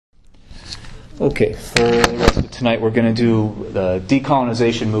Okay, for the rest of tonight, we're going to do the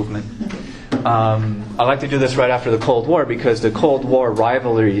decolonization movement. I like to do this right after the Cold War because the Cold War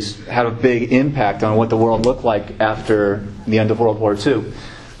rivalries had a big impact on what the world looked like after the end of World War II.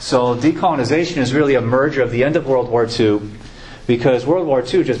 So decolonization is really a merger of the end of World War II because World War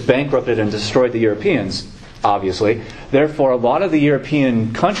II just bankrupted and destroyed the Europeans, obviously. Therefore, a lot of the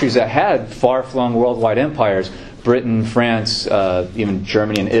European countries that had far-flung worldwide empires, Britain, France, even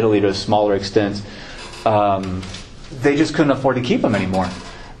Germany and Italy to a smaller extent, they just couldn't afford to keep them anymore.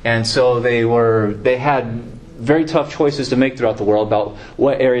 And so they had very tough choices to make throughout the world about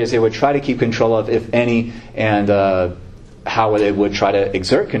what areas they would try to keep control of, if any, and how they would try to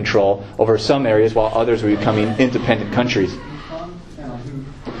exert control over some areas while others were becoming independent countries.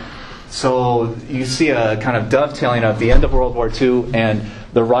 So you see a kind of dovetailing of the end of World War II and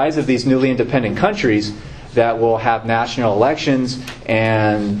the rise of these newly independent countries that will have national elections,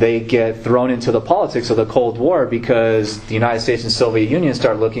 and they get thrown into the politics of the Cold War because the United States and Soviet Union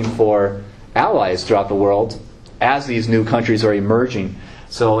start looking for allies throughout the world as these new countries are emerging.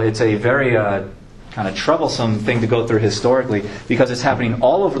 So it's a very kind of troublesome thing to go through historically because it's happening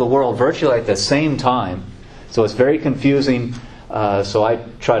all over the world virtually at the same time. So it's very confusing. So I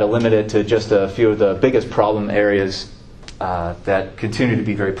try to limit it to just a few of the biggest problem areas that continue to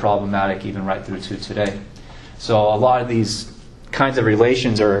be very problematic even right through to today. So a lot of these kinds of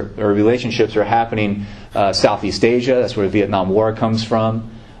relations or relationships are happening Southeast Asia. That's where the Vietnam War comes from.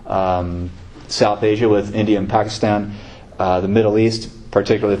 South Asia with India and Pakistan. The Middle East,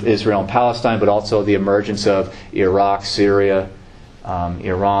 particularly with Israel and Palestine, but also the emergence of Iraq, Syria,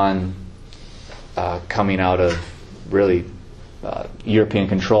 Iran, coming out of really European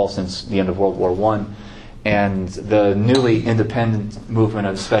control since the end of World War I. And the newly independent movement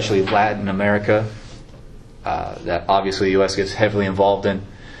of especially Latin America, that obviously the U.S. gets heavily involved in,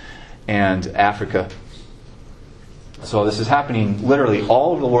 and Africa. So this is happening literally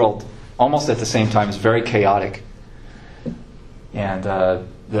all over the world, almost at the same time. It's very chaotic. And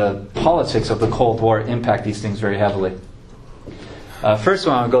the politics of the Cold War impact these things very heavily. First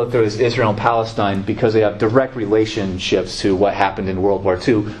one I'll go through is Israel and Palestine because they have direct relationships to what happened in World War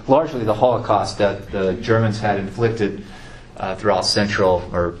II, largely the Holocaust that the Germans had inflicted throughout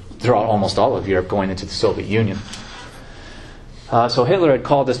throughout almost all of Europe going into the Soviet Union. So Hitler had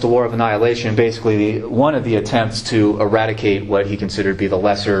called this the War of Annihilation, basically one of the attempts to eradicate what he considered to be the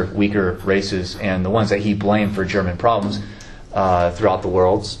lesser, weaker races and the ones that he blamed for German problems throughout the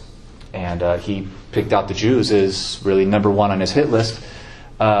world. And he picked out the Jews as really number one on his hit list.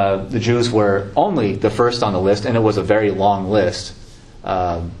 The Jews were only the first on the list, and it was a very long list.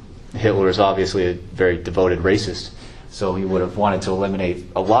 Hitler is obviously a very devoted racist, so he would have wanted to eliminate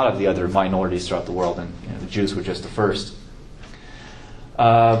a lot of the other minorities throughout the world, and the Jews were just the first.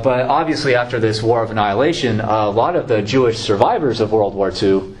 But obviously after this War of Annihilation, a lot of the Jewish survivors of World War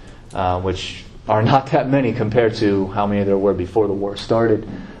II, which are not that many compared to how many there were before the war started,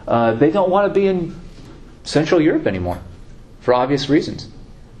 they don't want to be in Central Europe anymore, for obvious reasons.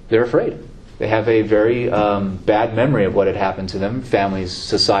 They're afraid. They have a very bad memory of what had happened to them. Families,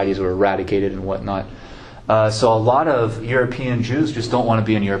 societies were eradicated and whatnot. So a lot of European Jews just don't want to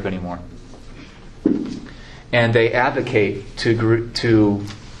be in Europe anymore. And they advocate to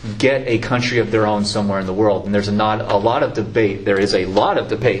get a country of their own somewhere in the world. And there's a lot of debate. There is a lot of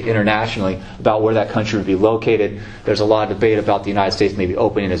debate internationally about where that country would be located. There's a lot of debate about the United States maybe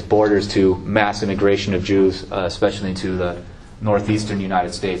opening its borders to mass immigration of Jews, especially into the northeastern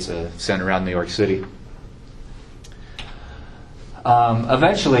United States, centered around New York City.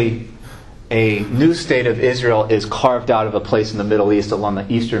 Eventually, a new state of Israel is carved out of a place in the Middle East along the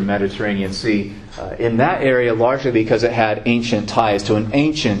eastern Mediterranean Sea. In that area, largely because it had ancient ties to an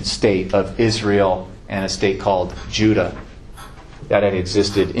ancient state of Israel and a state called Judah that had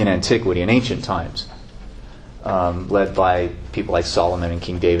existed in antiquity, in ancient times, led by people like Solomon and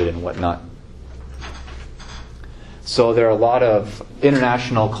King David and whatnot. So there are a lot of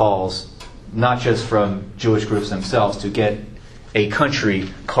international calls, not just from Jewish groups themselves, to get a country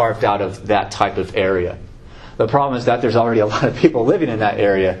carved out of that type of area. The problem is that there's already a lot of people living in that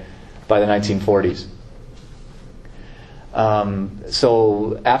area by the 1940s.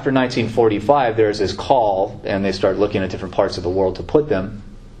 So after 1945, there's this call, and they start looking at different parts of the world to put them.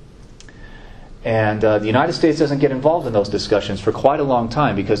 And the United States doesn't get involved in those discussions for quite a long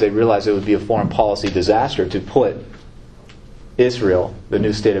time because they realize it would be a foreign policy disaster to put Israel, the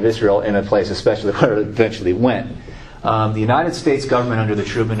new state of Israel, in a place, especially where it eventually went. The United States government under the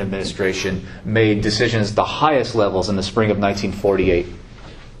Truman administration made decisions at the highest levels in the spring of 1948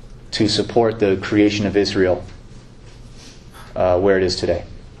 to support the creation of Israel where it is today.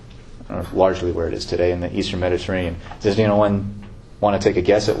 or largely where it is today in the Eastern Mediterranean. Does anyone want to take a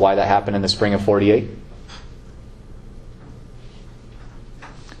guess at why that happened in the spring of 48?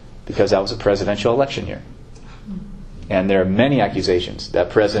 Because that was a presidential election year. And there are many accusations that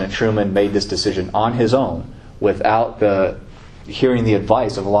President Truman made this decision on his own without hearing the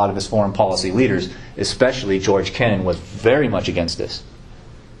advice of a lot of his foreign policy leaders, especially George Kennan was very much against this.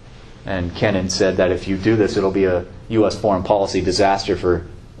 And Kennan said that if you do this, it'll be a U.S. foreign policy disaster for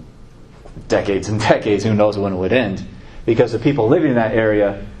decades and decades. Who knows when it would end? Because the people living in that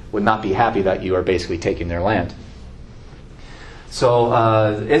area would not be happy that you are basically taking their land.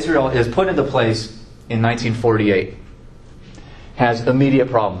 So Israel is put into place in 1948. Has immediate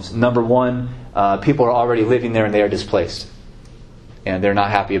problems. Number one, people are already living there and they are displaced. And they're not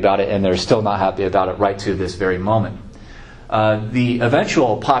happy about it, and they're still not happy about it right to this very moment. The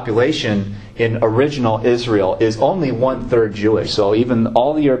eventual population in original Israel is only 1/3 Jewish. So even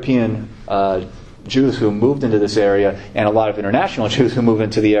all the European Jews who moved into this area and a lot of international Jews who moved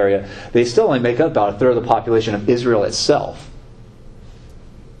into the area, they still only make up about 1/3 of the population of Israel itself.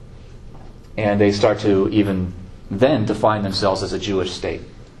 And they start to even then define themselves as a Jewish state.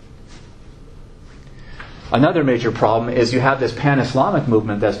 Another major problem is you have this pan-Islamic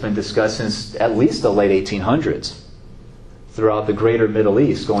movement that's been discussed since at least the late 1800s throughout the greater Middle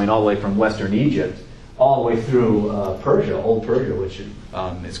East, going all the way from Western Egypt all the way through Persia, Old Persia, which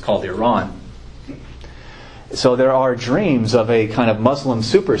is called Iran. So there are dreams of a kind of Muslim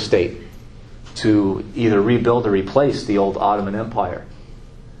superstate to either rebuild or replace the old Ottoman Empire.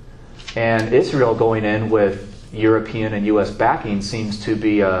 And Israel going in with European and U.S. backing seems to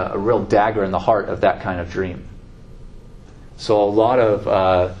be a real dagger in the heart of that kind of dream. So a lot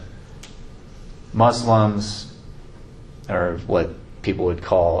of Muslims, or what people would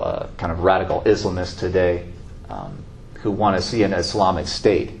call kind of radical Islamists today, who want to see an Islamic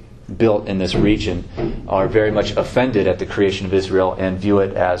state built in this region, are very much offended at the creation of Israel and view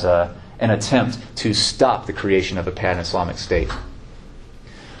it as an attempt to stop the creation of a pan-Islamic state.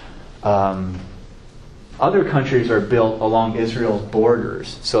 Other countries are built along Israel's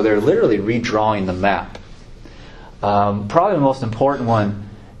borders, so they're literally redrawing the map. Probably the most important one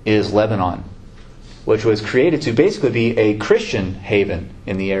is Lebanon, which was created to basically be a Christian haven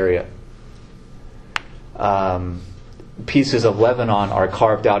in the area. Pieces of Lebanon are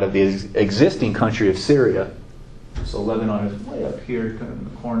carved out of the existing country of Syria. So Lebanon is way up here, kind of in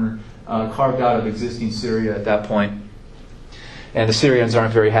the corner, carved out of existing Syria at that point. And the Syrians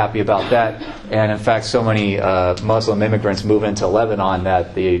aren't very happy about that. And in fact, so many Muslim immigrants move into Lebanon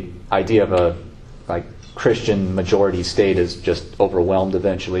that the idea of a Christian majority state is just overwhelmed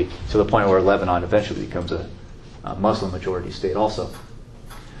eventually, to the point where Lebanon eventually becomes a Muslim majority state also.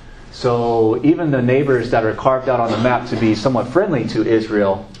 So even the neighbors that are carved out on the map to be somewhat friendly to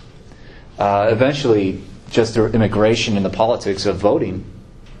Israel, eventually just through immigration and the politics of voting,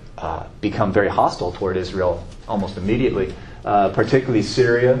 become very hostile toward Israel almost immediately. Particularly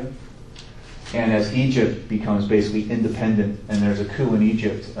Syria, and as Egypt becomes basically independent and there's a coup in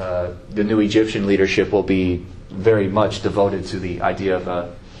Egypt, the new Egyptian leadership will be very much devoted to the idea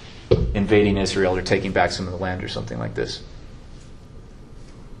of invading Israel or taking back some of the land or something like this.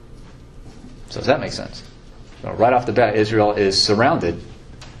 So does that make sense? So right off the bat, Israel is surrounded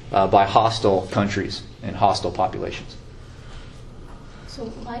by hostile countries and hostile populations. So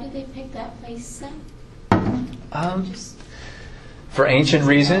why did they pick that place then? For ancient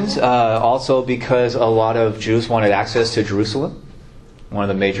reasons, also because a lot of Jews wanted access to Jerusalem, one of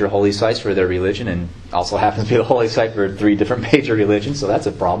the major holy sites for their religion, and also happens to be the holy site for 3 different major religions, so that's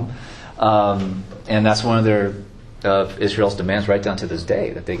a problem. And that's one of Israel's demands right down to this day,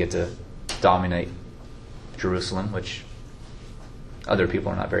 that they get to dominate Jerusalem, which other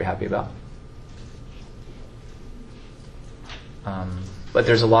people are not very happy about. But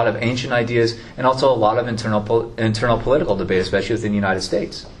there's a lot of ancient ideas and also a lot of internal political debate, especially within the United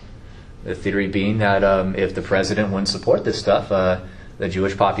States. The theory being that if the president wouldn't support this stuff, the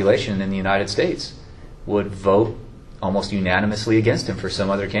Jewish population in the United States would vote almost unanimously against him for some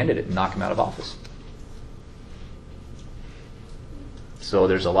other candidate and knock him out of office. So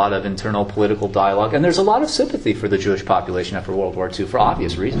there's a lot of internal political dialogue, and there's a lot of sympathy for the Jewish population after World War II for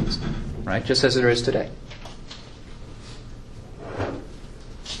obvious reasons, right? Just as there is today.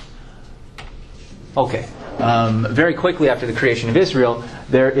 Okay. Very quickly after the creation of Israel,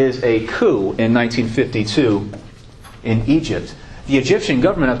 there is a coup in 1952 in Egypt. The Egyptian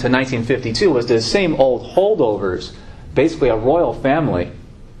government up to 1952 was the same old holdovers, basically a royal family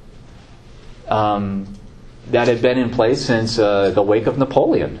that had been in place since the wake of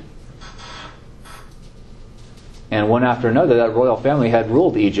Napoleon. And one after another, that royal family had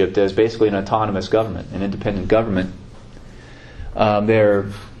ruled Egypt as basically an autonomous government, an independent government.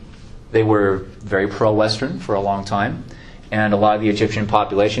 They were very pro-Western for a long time, and a lot of the Egyptian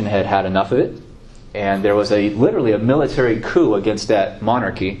population had had enough of it. And there was literally a military coup against that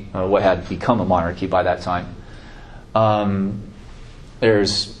monarchy, what had become a monarchy by that time.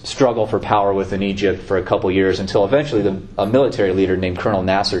 There's struggle for power within Egypt for a couple years until eventually a military leader named Colonel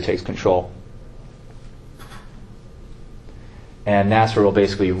Nasser takes control. And Nasser will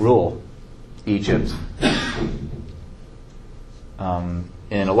basically rule Egypt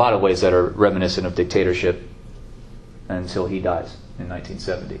in a lot of ways that are reminiscent of dictatorship until he dies in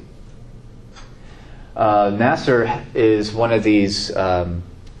 1970. Nasser is one of these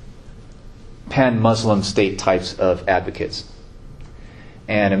pan-Muslim state types of advocates.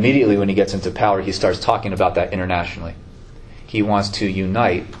 And immediately when he gets into power, he starts talking about that internationally. He wants to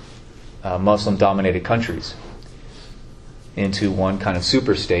unite Muslim-dominated countries into one kind of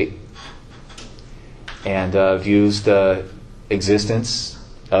super state, and views the existence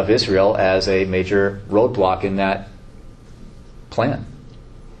of Israel as a major roadblock in that plan.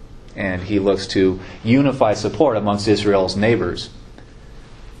 And he looks to unify support amongst Israel's neighbors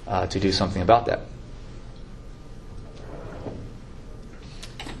to do something about that.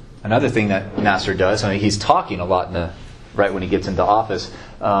 Another thing that Nasser does, he's talking a lot right when he gets into office.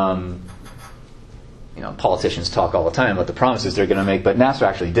 Politicians talk all the time about the promises they're going to make, but Nasser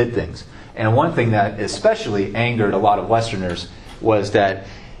actually did things. And one thing that especially angered a lot of Westerners was that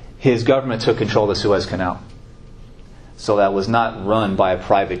his government took control of the Suez Canal. So that was not run by a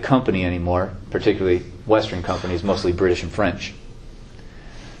private company anymore, particularly Western companies, mostly British and French.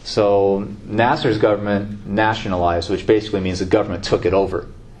 So Nasser's government nationalized, which basically means the government took it over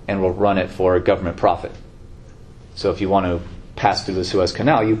and will run it for government profit. So if you want to pass through the Suez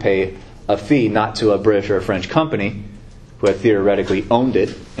Canal, you pay a fee not to a British or a French company who had theoretically owned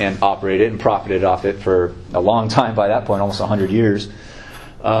it and operated and profited off it for a long time by that point, almost 100 years.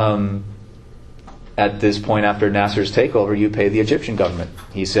 At this point after Nasser's takeover, you pay the Egyptian government.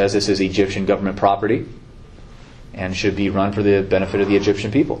 He says this is Egyptian government property and should be run for the benefit of the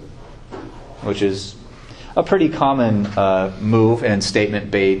Egyptian people, which is a pretty common move and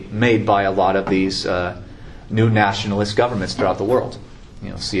statement made by a lot of these new nationalist governments throughout the world.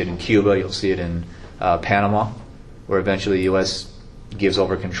 You'll see it in Cuba, you'll see it in Panama, where eventually the U.S. gives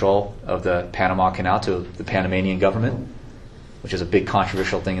over control of the Panama Canal to the Panamanian government, which is a big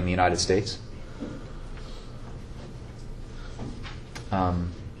controversial thing in the United States.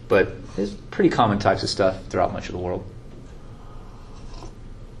 But it's pretty common types of stuff throughout much of the world.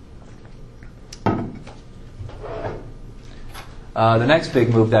 The next big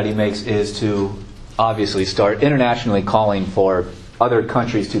move that he makes is to obviously start internationally calling for other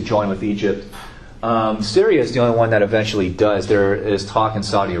countries to join with Egypt. Syria is the only one that eventually does. There is talk in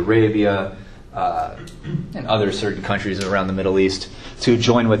Saudi Arabia and other certain countries around the Middle East to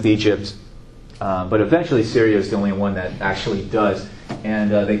join with Egypt. But eventually Syria is the only one that actually does.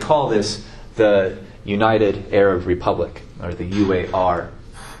 And they call this the United Arab Republic, or the UAR,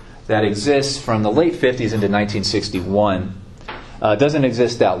 that exists from the late 50s into 1961. It doesn't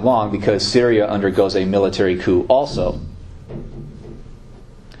exist that long because Syria undergoes a military coup also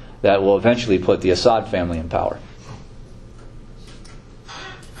that will eventually put the Assad family in power.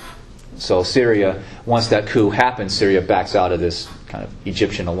 So Syria, once that coup happens, Syria backs out of this kind of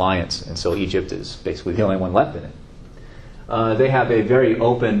Egyptian alliance, and so Egypt is basically the only one left in it. They have a very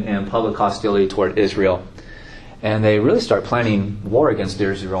open and public hostility toward Israel, and they really start planning war against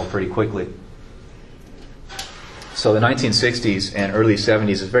Israel pretty quickly. So the 1960s and early 70s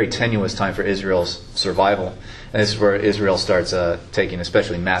is a very tenuous time for Israel's survival. And this is where Israel starts taking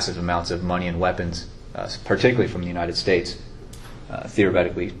especially massive amounts of money and weapons, particularly from the United States,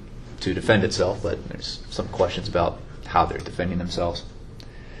 theoretically to defend itself, but there's some questions about how they're defending themselves.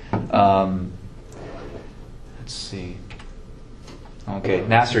 Let's see. Okay,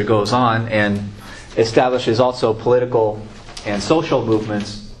 Nasser goes on and establishes also political and social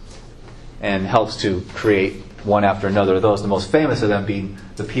movements and helps to create one after another of those, the most famous of them being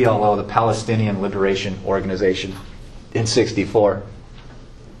the PLO, the Palestinian Liberation Organization, in '64.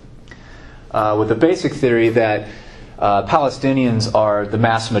 With the basic theory that Palestinians are the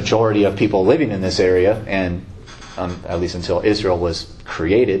mass majority of people living in this area, and at least until Israel was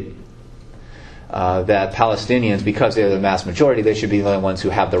created, that Palestinians, because they're the mass majority, they should be the only ones who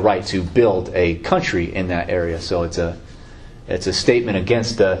have the right to build a country in that area. So it's a statement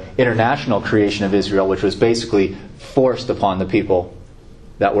against the international creation of Israel, which was basically forced upon the people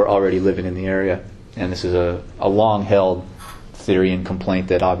that were already living in the area. And this is a long-held theory and complaint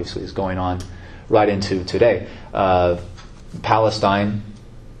that obviously is going on right into today. Palestine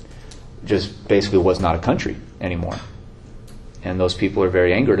just basically was not a country anymore. And those people are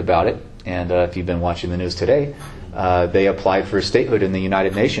very angered about it. And if you've been watching the news today, they applied for statehood in the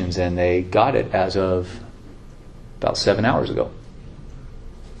United Nations, and they got it as of about 7 hours ago.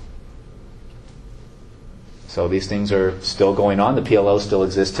 So these things are still going on. The PLO still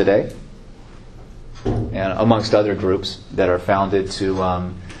exists today, and amongst other groups that are founded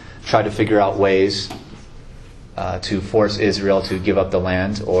to try to figure out ways to force Israel to give up the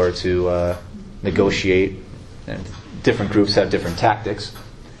land or to negotiate. And different groups have different tactics.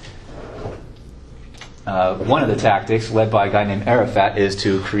 One of the tactics, led by a guy named Arafat, is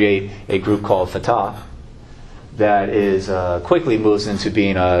to create a group called Fatah that is quickly moves into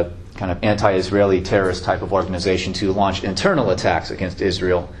being a kind of anti-Israeli terrorist type of organization to launch internal attacks against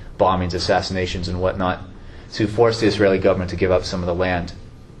Israel, bombings, assassinations, and whatnot, to force the Israeli government to give up some of the land.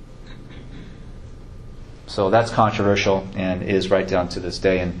 So that's controversial and is right down to this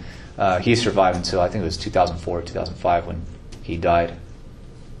day. And he survived until, I think it was 2004, 2005 when he died.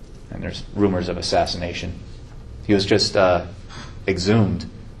 And there's rumors of assassination. He was just exhumed,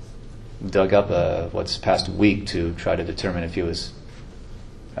 dug up what's past a week to try to determine if he was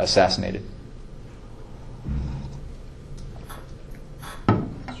assassinated.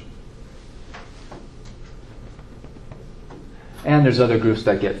 And there's other groups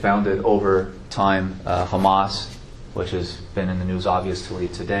that get founded over time. Hamas, which has been in the news obviously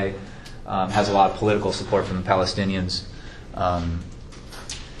today, has a lot of political support from the Palestinians.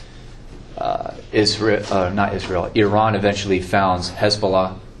 Iran eventually founds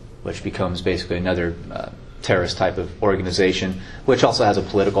Hezbollah, which becomes basically another terrorist type of organization, which also has a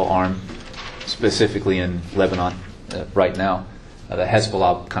political arm, specifically in Lebanon right now. The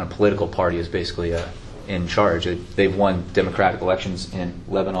Hezbollah kind of political party is basically in charge. They've won democratic elections in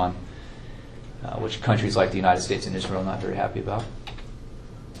Lebanon, which countries like the United States and Israel are not very happy about.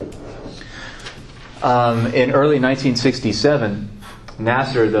 In early 1967,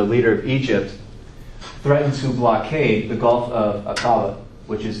 Nasser, the leader of Egypt, threatened to blockade the Gulf of Aqaba,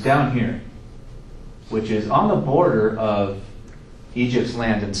 which is down here, which is on the border of Egypt's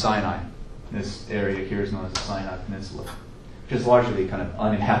land in Sinai. This area here is known as the Sinai Peninsula, which is largely kind of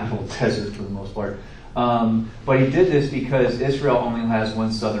uninhabitable desert for the most part. But he did this because Israel only has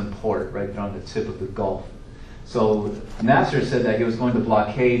one southern port right there on the tip of the Gulf. So Nasser said that he was going to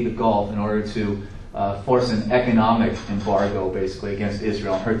blockade the Gulf in order to force an economic embargo basically against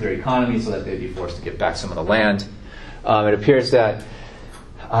Israel and hurt their economy so that they'd be forced to get back some of the land. It appears that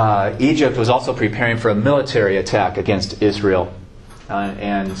Egypt was also preparing for a military attack against Israel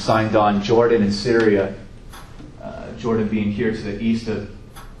and signed on Jordan and Syria, Jordan being here to the east of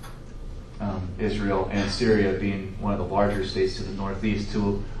Israel and Syria being one of the larger states to the northeast,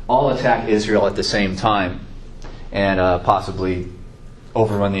 to all attack Israel at the same time and possibly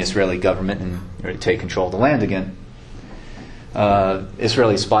overrun the Israeli government and take control of the land again.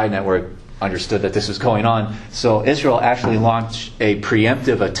 Israeli spy network understood that this was going on, so Israel actually launched a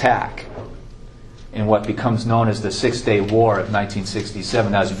preemptive attack in what becomes known as the Six-Day War of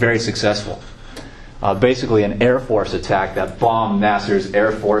 1967. That was very successful. Basically an Air Force attack that bombed Nasser's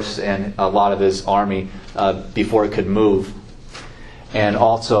Air Force and a lot of his army before it could move, and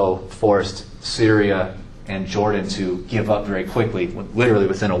also forced Syria and Jordan to give up very quickly, literally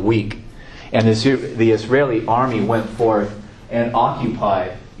within a week. And the Israeli army went forth and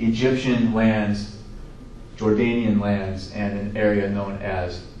occupied Egyptian lands, Jordanian lands, and an area known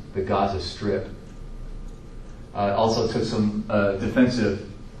as the Gaza Strip. Also took some defensive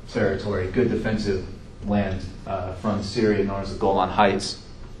territory, good defensive land from Syria known as the Golan Heights.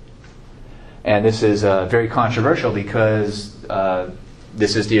 And this is very controversial because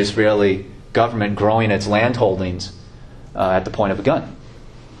this is the Israeli government growing its land holdings at the point of a gun.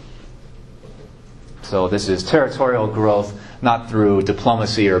 So this is territorial growth, not through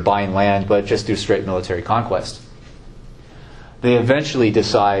diplomacy or buying land, but just through straight military conquest. They eventually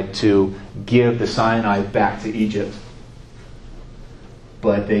decide to give the Sinai back to Egypt,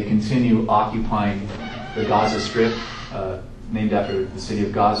 but they continue occupying the Gaza Strip, named after the city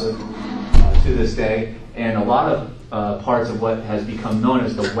of Gaza, to this day, and a lot of parts of what has become known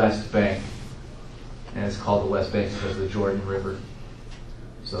as the West Bank. And it's called the West Bank because of the Jordan River.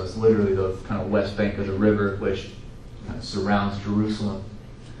 So it's literally the kind of west bank of the river, which kind of surrounds Jerusalem.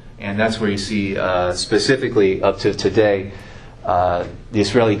 And that's where you see, specifically up to today, the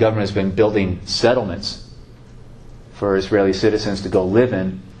Israeli government has been building settlements for Israeli citizens to go live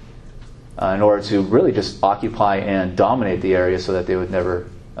in order to really just occupy and dominate the area so that they would never,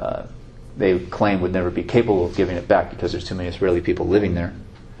 they claim would never be capable of giving it back because there's too many Israeli people living there.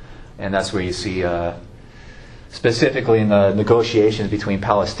 And that's where you see, specifically in the negotiations between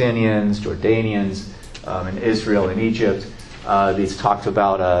Palestinians, Jordanians, and Israel and Egypt, these talked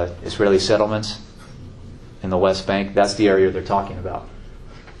about Israeli settlements in the West Bank. That's the area they're talking about.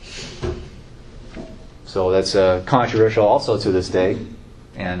 So that's controversial also to this day,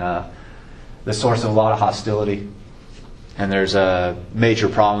 and the source of a lot of hostility. And there's major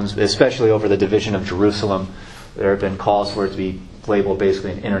problems, especially over the division of Jerusalem. There have been calls for it to be labeled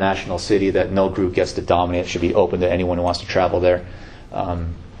basically an international city, that no group gets to dominate. It should be open to anyone who wants to travel there.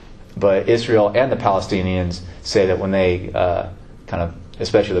 But Israel and the Palestinians say that when they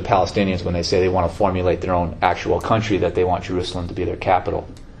especially the Palestinians, when they say they want to formulate their own actual country, that they want Jerusalem to be their capital.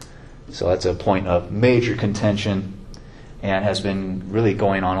 So that's a point of major contention and has been really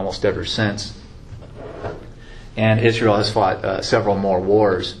going on almost ever since. And Israel has fought several more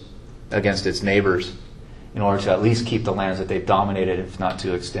wars against its neighbors in order to at least keep the lands that they've dominated, if not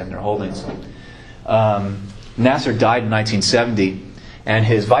to extend their holdings. Nasser died in 1970, and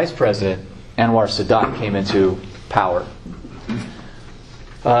his vice president, Anwar Sadat, came into power.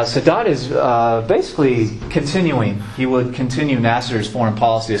 Sadat is basically continuing. He would continue Nasser's foreign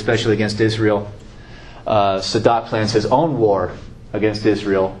policy, especially against Israel. Sadat plans his own war against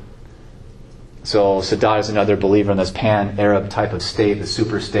Israel. So Sadat is another believer in this pan-Arab type of state, the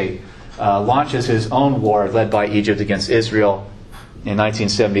super state. Launches his own war led by Egypt against Israel in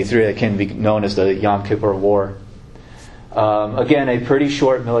 1973 that can be known as the Yom Kippur War. Again, a pretty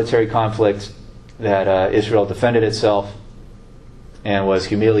short military conflict that Israel defended itself and was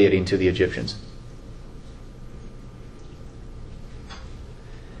humiliating to the Egyptians.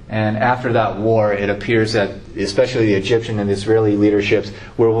 And after that war, it appears that especially the Egyptian and Israeli leaderships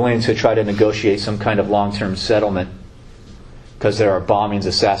were willing to try to negotiate some kind of long-term settlement, because there are bombings,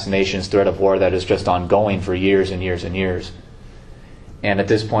 assassinations, threat of war that is just ongoing for years and years and years. And at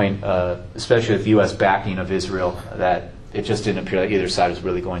this point, especially with U.S. backing of Israel, that it just didn't appear like either side was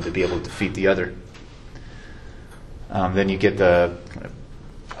really going to be able to defeat the other. Then you get the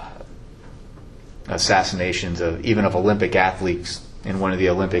assassinations of Olympic athletes in one of the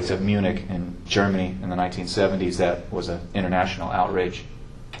Olympics of Munich in Germany in the 1970s. That was an international outrage.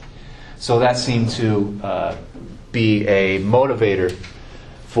 So that seemed to be a motivator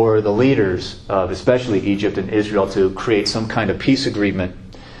for the leaders of especially Egypt and Israel to create some kind of peace agreement.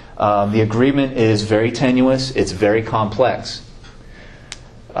 The agreement is very tenuous. It's very complex.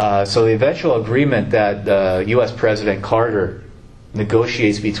 So the eventual agreement that U.S. President Carter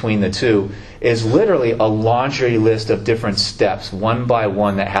negotiates between the two is literally a laundry list of different steps, one by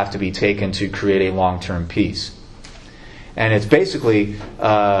one, that have to be taken to create a long-term peace. And it's basically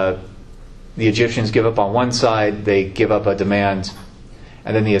the Egyptians give up on one side, they give up a demand,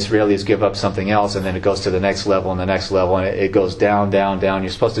 and then the Israelis give up something else, and then it goes to the next level and the next level, and it goes down, down, down.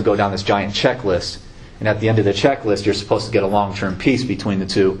 You're supposed to go down this giant checklist. And at the end of the checklist, you're supposed to get a long-term peace between the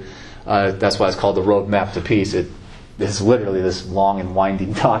two. That's why it's called the roadmap to peace. It's literally this long and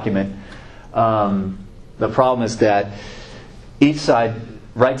winding document. The problem is that each side,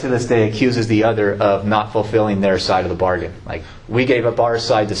 right to this day, accuses the other of not fulfilling their side of the bargain. Like, we gave up our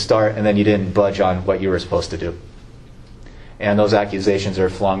side to start, and then you didn't budge on what you were supposed to do. And those accusations are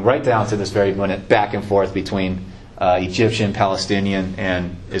flung right down to this very minute, back and forth between Egyptian, Palestinian,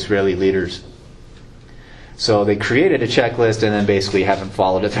 and Israeli leaders. So they created a checklist and then basically haven't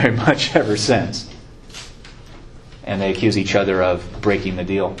followed it very much ever since. And they accuse each other of breaking the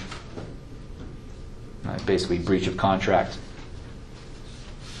deal. Basically breach of contract.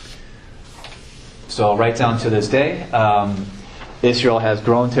 So right down to this day, Israel has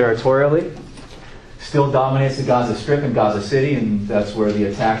grown territorially, still dominates the Gaza Strip and Gaza City, and that's where the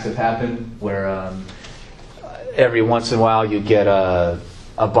attacks have happened, where every once in a while you get a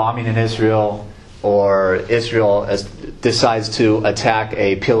bombing in Israel, or Israel decides to attack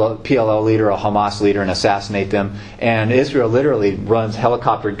a PLO leader, a Hamas leader, and assassinate them. And Israel literally runs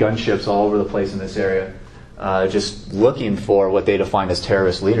helicopter gunships all over the place in this area, just looking for what they define as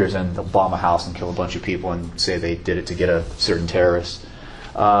terrorist leaders, and they'll bomb a house and kill a bunch of people and say they did it to get a certain terrorist.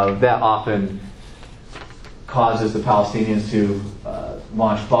 That often causes the Palestinians to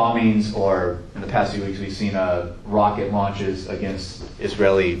launch bombings, or in the past few weeks we've seen rocket launches against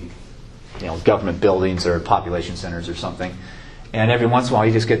Israeli government buildings or population centers or something. And every once in a while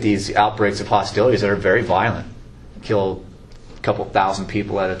you just get these outbreaks of hostilities that are very violent. Kill a couple thousand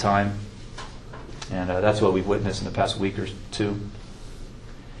people at a time. And that's what we've witnessed in the past week or two.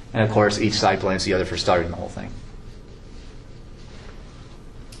 And of course each side blames the other for starting the whole thing.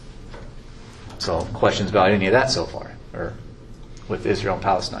 So questions about any of that so far, or with Israel and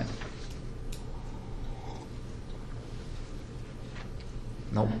Palestine?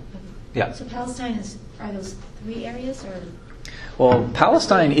 I Nope. have a Yeah. So Palestine are those 3 areas, or? Well,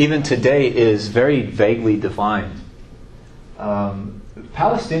 Palestine even today is very vaguely defined.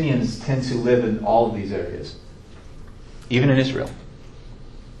 Palestinians tend to live in all of these areas, even in Israel.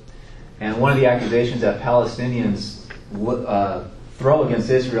 And one of the accusations that Palestinians throw against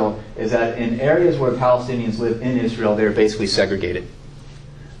Israel is that in areas where Palestinians live in Israel, they're basically segregated.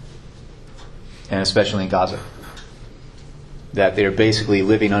 And especially in Gaza. That they're basically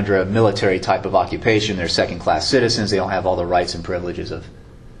living under a military type of occupation. They're second-class citizens. They don't have all the rights and privileges of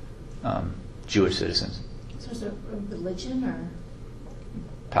Jewish citizens. So is it a religion, or?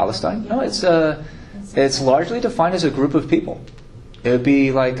 Palestine? No, it's largely defined as a group of people. It would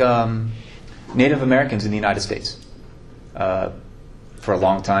be like Native Americans in the United States. For a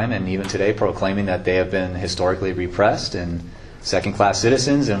long time, and even today, proclaiming that they have been historically repressed and second-class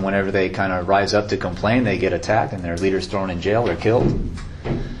citizens, and whenever they kind of rise up to complain, they get attacked and their leaders thrown in jail or killed,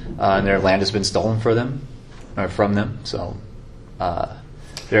 and their land has been stolen from them. So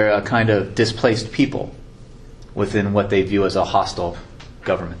they're a kind of displaced people within what they view as a hostile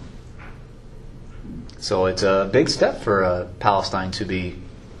government. So it's a big step for Palestine to be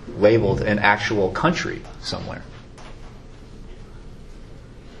labeled an actual country somewhere.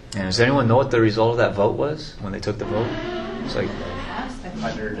 And does anyone know what the result of that vote was when they took the vote? It's like,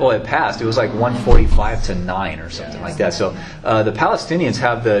 it passed. It was like 145 to 9 or something like that. So the Palestinians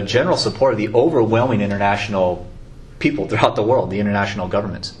have the general support of the overwhelming international people throughout the world, the international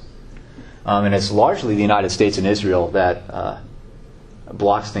governments. And it's largely the United States and Israel that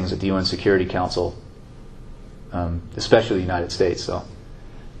blocks things at the UN Security Council, especially the United States. So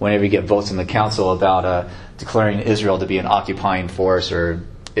whenever you get votes in the Council about declaring Israel to be an occupying force, or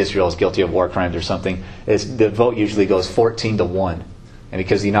Israel is guilty of war crimes or something, the vote usually goes 14 to 1. And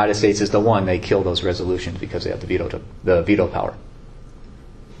because the United States is the one, they kill those resolutions because they have the veto power.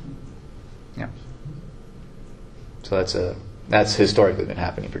 Yeah. So that's historically been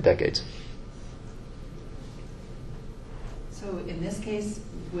happening for decades. So in this case,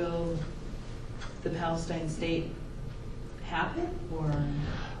 will the Palestine state happen, or?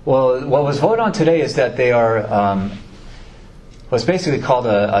 Well, what was voted on today is that they are what's basically called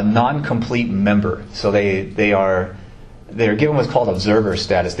a non-complete member. So they're given what's called observer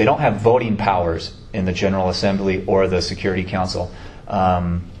status. They don't have voting powers in the General Assembly or the Security Council.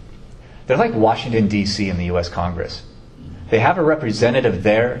 They're like Washington, D.C. in the U.S. Congress. They have a representative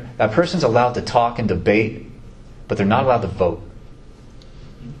there. That person's allowed to talk and debate, but they're not allowed to vote.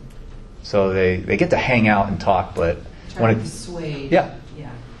 So they get to hang out and talk, but try to persuade. Yeah.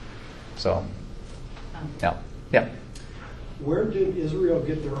 Yeah. So, yeah. Where did Israel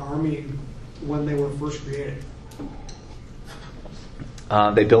get their army when they were first created?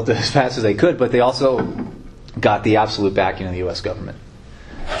 They built it as fast as they could, but they also got the absolute backing of the U.S. government.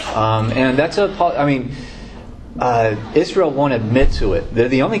 And that's Israel won't admit to it. They're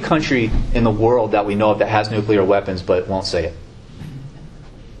the only country in the world that we know of that has nuclear weapons but won't say it.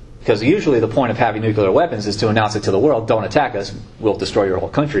 Because usually the point of having nuclear weapons is to announce it to the world, don't attack us, we'll destroy your whole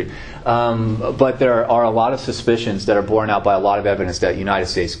country. But there are a lot of suspicions that are borne out by a lot of evidence that the United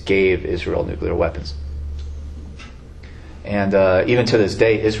States gave Israel nuclear weapons. And even to this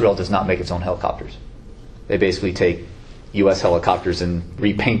day, Israel does not make its own helicopters. They basically take U.S. helicopters and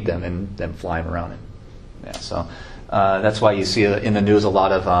repaint them and then fly them around. So that's why you see in the news a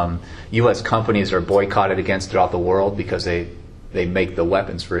lot of U.S. companies are boycotted against throughout the world because they make the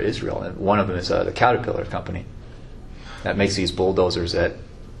weapons for Israel. And one of them is the Caterpillar company that makes these bulldozers that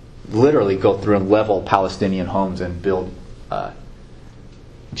literally go through and level Palestinian homes and build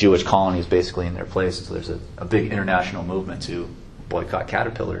Jewish colonies basically in their place. So there's a big international movement to boycott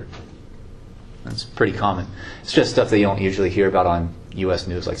Caterpillar. That's pretty common. It's just stuff that you don't usually hear about on U.S.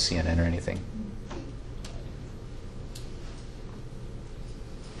 news like CNN or anything.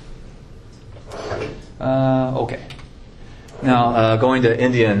 Okay. Now, going to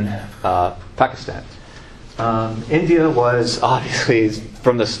India and Pakistan. India was obviously,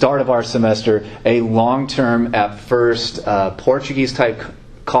 from the start of our semester, a long-term, at first, Portuguese-type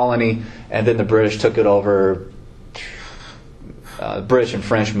colony, and then the British took it over. British and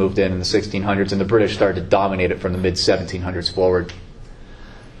French moved in the 1600s, and the British started to dominate it from the mid-1700s forward.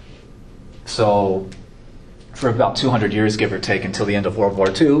 So, for about 200 years, give or take, until the end of World War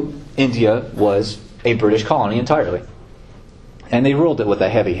II, India was a British colony entirely. And they ruled it with a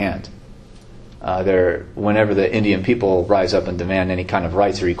heavy hand. Whenever the Indian people rise up and demand any kind of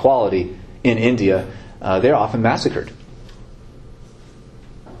rights or equality in India, they're often massacred.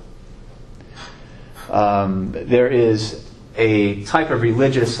 There is a type of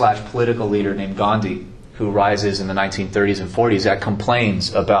religious/political leader named Gandhi who rises in the 1930s and 40s that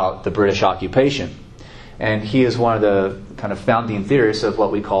complains about the British occupation. And he is one of the kind of founding theorists of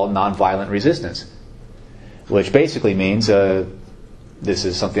what we call nonviolent resistance, which basically means, this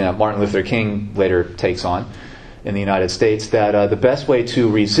is something that Martin Luther King later takes on in the United States, that the best way to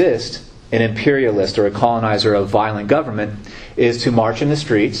resist an imperialist or a colonizer of violent government is to march in the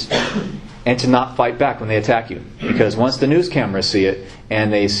streets and to not fight back when they attack you. Because once the news cameras see it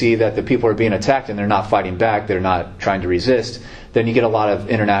and they see that the people are being attacked and they're not fighting back, they're not trying to resist, then you get a lot of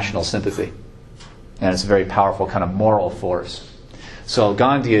international sympathy. And it's a very powerful kind of moral force. So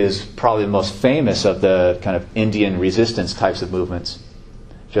Gandhi is probably the most famous of the kind of Indian resistance types of movements,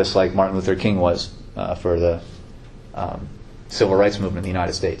 just like Martin Luther King was for the civil rights movement in the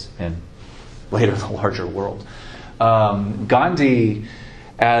United States and later the larger world. Gandhi,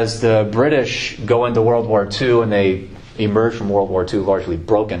 as the British go into World War II and they emerge from World War II largely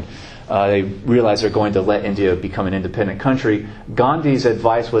broken, they realize they're going to let India become an independent country. Gandhi's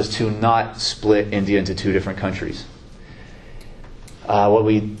advice was to not split India into two different countries. What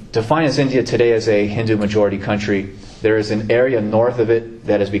we define as India today as a Hindu-majority country, there is an area north of it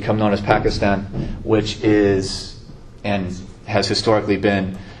that has become known as Pakistan, which is, and has historically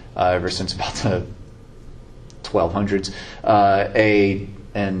been, ever since about the 1200s, a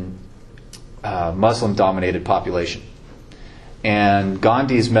Muslim-dominated population. And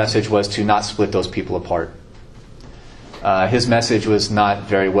Gandhi's message was to not split those people apart. His message was not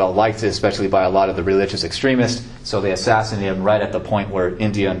very well liked, especially by a lot of the religious extremists, so they assassinated him right at the point where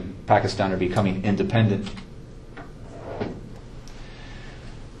India and Pakistan are becoming independent.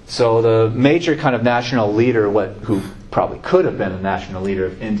 So the major kind of national leader, who probably could have been the national leader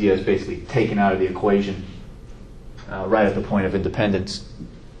of India, is basically taken out of the equation right at the point of independence.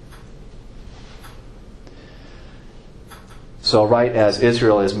 So right as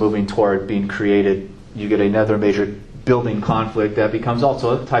Israel is moving toward being created, you get another major building conflict that becomes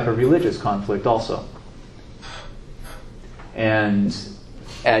also a type of religious conflict also. And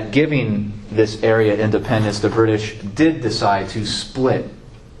at giving this area independence, the British did decide to split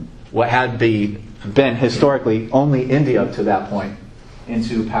what had been historically only India up to that point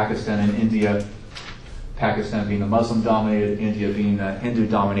into Pakistan and India. Pakistan being the Muslim-dominated, India being the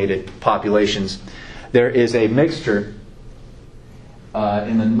Hindu-dominated populations. There is a mixture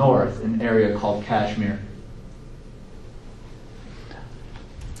in the north, an area called Kashmir.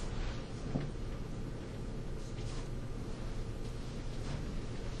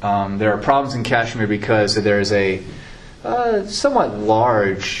 There are problems in Kashmir because there is a somewhat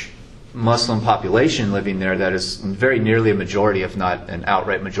large Muslim population living there that is very nearly a majority, if not an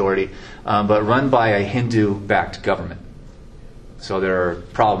outright majority, but run by a Hindu-backed government. So there are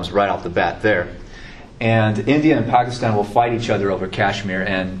problems right off the bat there. And India and Pakistan will fight each other over Kashmir,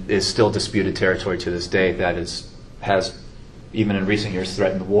 and is still disputed territory to this day that has, even in recent years,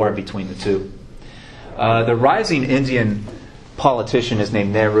 threatened war between the two. The rising Indian politician is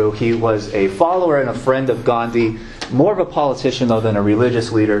named Nehru. He was a follower and a friend of Gandhi, more of a politician, though, than a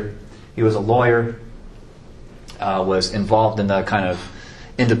religious leader. He was a lawyer, was involved in the kind of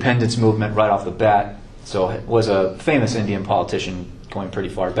independence movement right off the bat, so was a famous Indian politician going pretty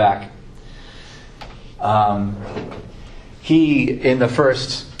far back. He, in the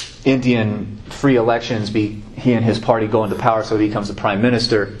first Indian free elections, he and his party go into power, so he becomes the prime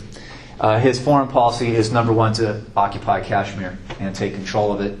minister. His foreign policy is, number one, to occupy Kashmir and take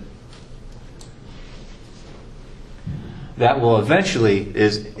control of it. That will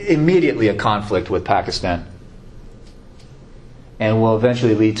is immediately a conflict with Pakistan, and will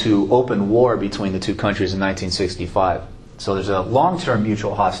eventually lead to open war between the two countries in 1965. So there's a long-term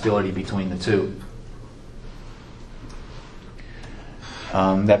mutual hostility between the two.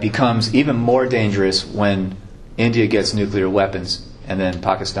 That becomes even more dangerous when India gets nuclear weapons, and then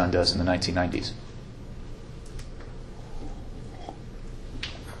Pakistan does in the 1990s.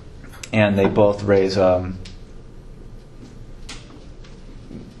 And they both raise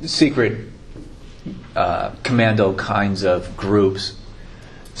secret commando kinds of groups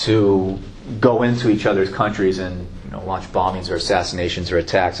to go into each other's countries and launch bombings or assassinations or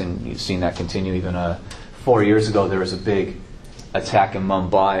attacks. And you've seen that continue. Even 4 years ago, there was a big attack in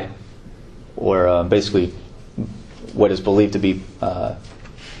Mumbai, where basically what is believed to be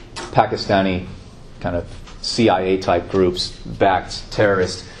Pakistani kind of CIA-type groups, backed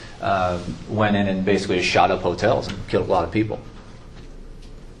terrorists, went in and basically shot up hotels and killed a lot of people.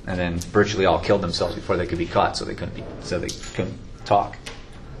 And then virtually all killed themselves before they could be caught, so they couldn't talk.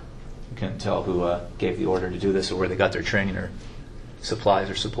 You couldn't tell who gave the order to do this or where they got their training or supplies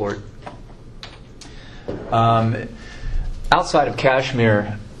or support. Outside of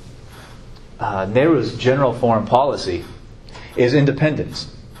Kashmir, Nehru's general foreign policy is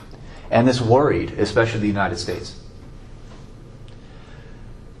independence. And this worried, especially the United States.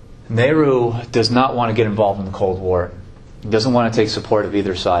 Nehru does not want to get involved in the Cold War. He doesn't want to take support of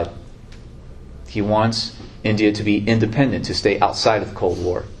either side. He wants India to be independent, to stay outside of the Cold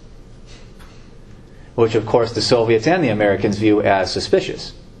War. Which, of course, the Soviets and the Americans view as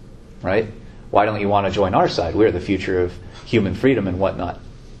suspicious. Right? Why don't you want to join our side? We're the future of human freedom and whatnot.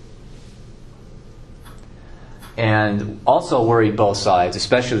 And also worried both sides,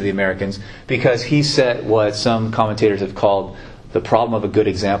 especially the Americans, because he set what some commentators have called the problem of a good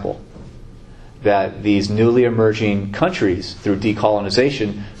example. That these newly emerging countries, through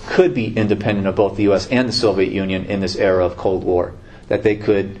decolonization, could be independent of both the U.S. and the Soviet Union in this era of Cold War. That they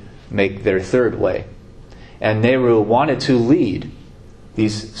could make their third way. And Nehru wanted to lead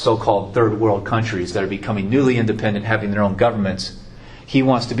these so-called third world countries that are becoming newly independent, having their own governments. He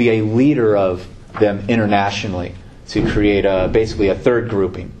wants to be a leader of them internationally to create basically a third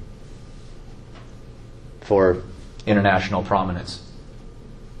grouping for international prominence.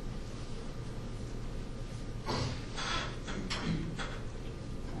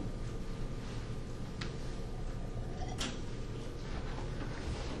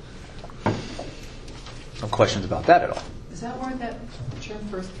 No questions about that at all. Is that where that term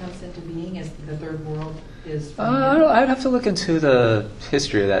first comes into being, as the third world is? I'd have to look into the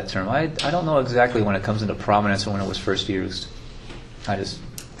history of that term. I don't know exactly when it comes into prominence or when it was first used. I just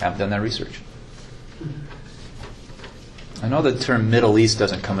haven't done that research. I know the term Middle East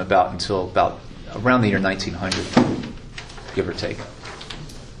doesn't come about until about around the year 1900, give or take.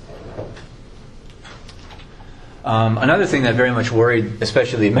 Another thing that very much worried,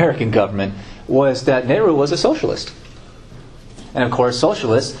 especially the American government, was that Nehru was a socialist. And of course,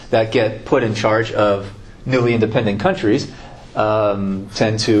 socialists that get put in charge of newly independent countries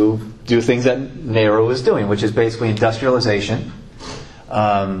tend to do things that Nehru was doing, which is basically industrialization,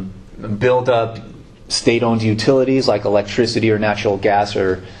 build up state-owned utilities like electricity or natural gas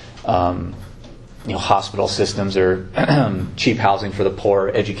or hospital systems or cheap housing for the poor,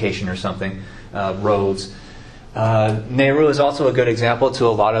 education or something, roads. Nehru is also a good example to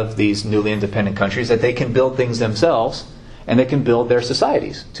a lot of these newly independent countries that they can build things themselves and they can build their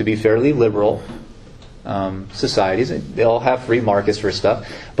societies to be fairly liberal societies. They'll have free markets for stuff.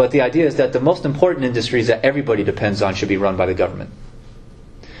 But the idea is that the most important industries that everybody depends on should be run by the government.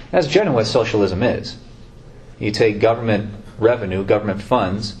 That's generally what socialism is. You take government revenue, government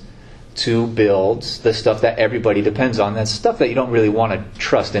funds, to build the stuff that everybody depends on. That's stuff that you don't really want to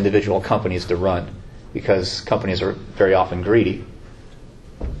trust individual companies to run, because companies are very often greedy.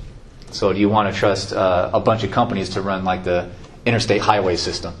 So do you want to trust a bunch of companies to run like the interstate highway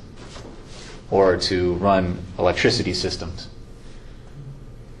system or to run electricity systems?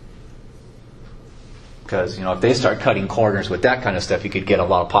 Because if they start cutting corners with that kind of stuff, you could get a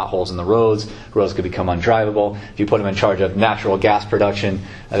lot of potholes in the roads. Roads could become undrivable. If you put them in charge of natural gas production,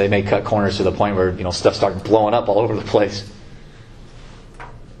 they may cut corners to the point where stuff starts blowing up all over the place,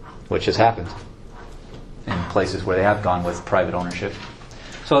 which has happened in places where they have gone with private ownership.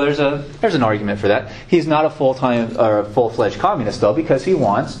 So there's an argument for that. He's not a full-time or a full-fledged communist, though, because he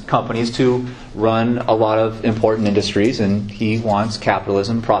wants companies to run a lot of important industries, and he wants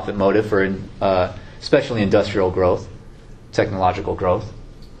capitalism, profit motive for especially industrial growth, technological growth.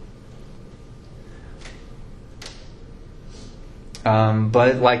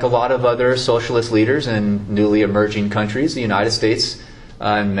 But like a lot of other socialist leaders in newly emerging countries, the United States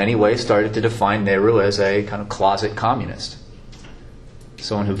in many ways started to define Nehru as a kind of closet communist.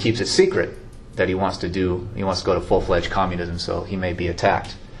 Someone who keeps it secret that he wants to go to full-fledged communism, so he may be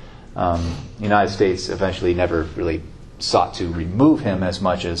attacked. The United States eventually never really sought to remove him as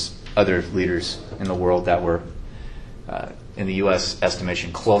much as other leaders in the world that were, in the U.S.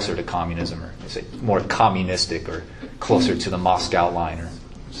 estimation, closer to communism, or say more communistic, or closer to the Moscow line, or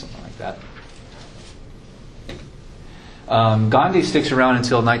something like that. Gandhi sticks around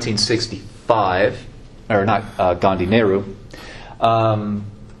until 1965, or not Gandhi, Nehru.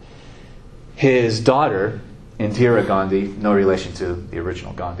 His daughter, Indira Gandhi, no relation to the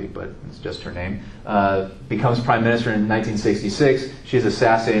original Gandhi, but it's just her name, becomes prime minister in 1966. She's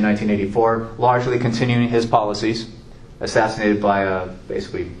assassinated in 1984, largely continuing his policies, assassinated by a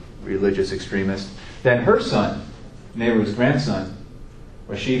basically religious extremist. Then her son, Nehru's grandson,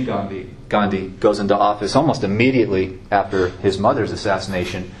 Rajiv Gandhi, goes into office almost immediately after his mother's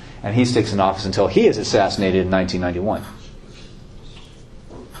assassination, and he sticks in office until he is assassinated in 1991.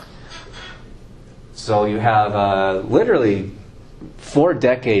 So you have literally 4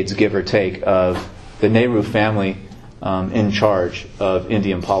 decades, give or take, of the Nehru family in charge of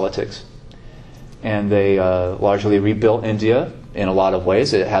Indian politics. and they largely rebuilt India in a lot of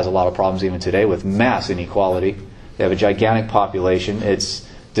ways. It has a lot of problems even today with mass inequality. They have a gigantic population. It's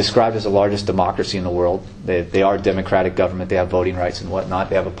described as the largest democracy in the world. They are a democratic government. They have voting rights and whatnot.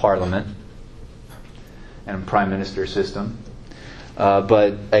 They have a parliament and a prime minister system.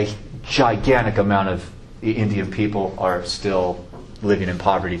 But a gigantic amount of the Indian people are still living in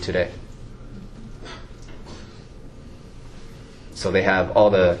poverty today. So they have all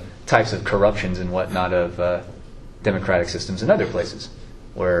the types of corruptions and whatnot of democratic systems in other places,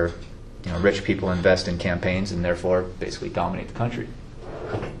 where rich people invest in campaigns and therefore basically dominate the country.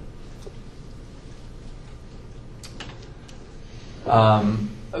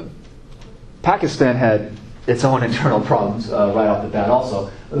 Pakistan had its own internal problems right off the bat also.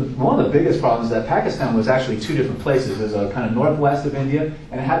 One of the biggest problems is that Pakistan was actually two different places. There's a kind of northwest of India,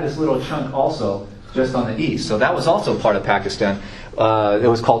 and it had this little chunk also just on the east. So that was also part of Pakistan. It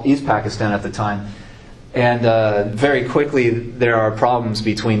was called East Pakistan at the time. And very quickly there are problems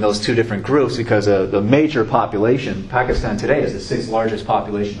between those two different groups because the major population, Pakistan today is the sixth largest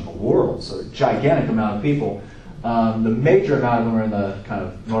population in the world, so a gigantic amount of people. The major amount of them are in the kind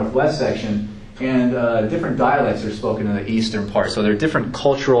of northwest section, and different dialects are spoken in the eastern part. So there are different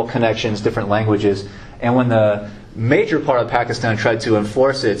cultural connections, different languages. And when the major part of Pakistan tried to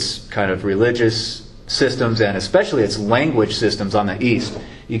enforce its kind of religious systems and especially its language systems on the east,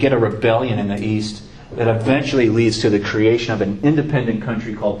 you get a rebellion in the east that eventually leads to the creation of an independent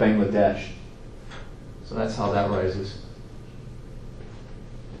country called Bangladesh. So that's how that rises.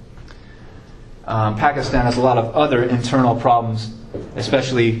 Pakistan has a lot of other internal problems,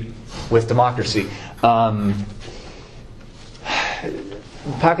 especially with democracy.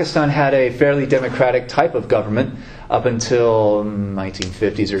 Pakistan had a fairly democratic type of government up until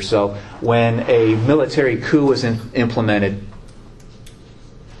 1950s or so, when a military coup was implemented.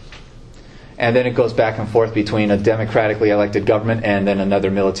 And then it goes back and forth between a democratically elected government and then another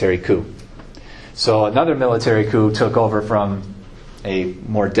military coup. So another military coup took over from a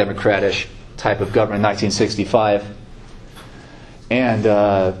more democratic type of government in 1965. And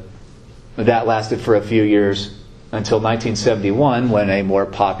that lasted for a few years until 1971, when a more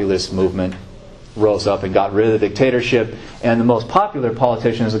populist movement rose up and got rid of the dictatorship. And the most popular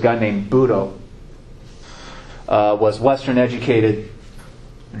politician is a guy named Bhutto. Was Western educated,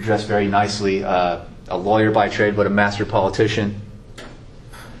 dressed very nicely, a lawyer by trade, but a master politician.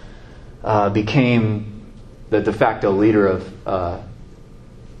 Became the de facto leader of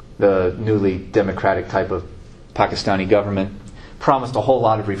the newly democratic type of Pakistani government. Promised a whole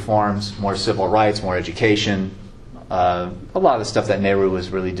lot of reforms, more civil rights, more education, a lot of the stuff that Nehru was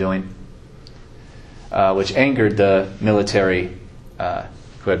really doing, which angered the military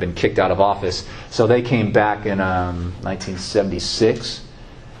who had been kicked out of office. So they came back in 1976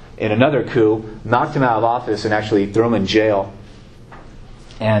 in another coup, knocked him out of office and actually threw him in jail,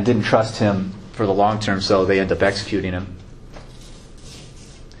 and didn't trust him for the long term, so they ended up executing him.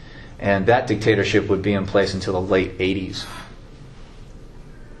 And that dictatorship would be in place until the late 80s.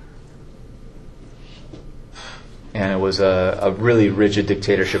 And it was a really rigid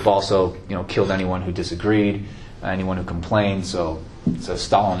dictatorship. Also, killed anyone who disagreed, anyone who complained. So it's a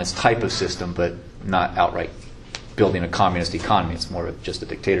Stalinist type of system, but not outright building a communist economy. It's more of just a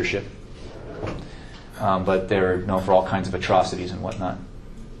dictatorship. But they're known for all kinds of atrocities and whatnot.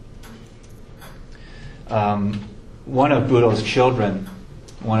 One of Bhutto's children,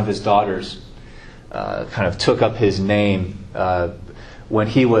 one of his daughters, kind of took up his name. When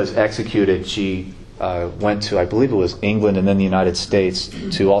he was executed, she went to, I believe it was England and then the United States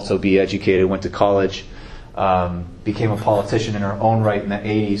to also be educated, went to college, became a politician in her own right in the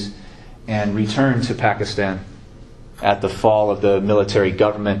 80s, and returned to Pakistan at the fall of the military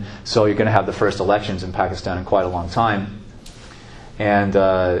government. So you're going to have the first elections in Pakistan in quite a long time.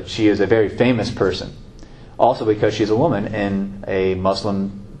 And she is a very famous person, also because she's a woman in a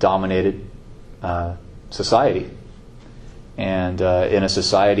Muslim-dominated society. And in a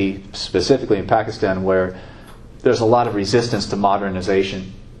society, specifically in Pakistan, where there's a lot of resistance to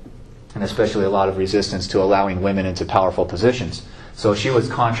modernization, and especially a lot of resistance to allowing women into powerful positions. So she was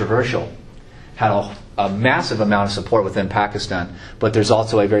controversial, had a massive amount of support within Pakistan, but there's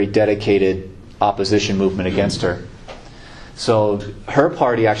also a very dedicated opposition movement against her. So her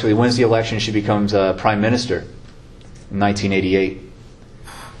party actually wins the election. She becomes prime minister in 1988,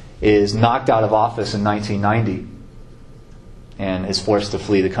 is knocked out of office in 1990, and is forced to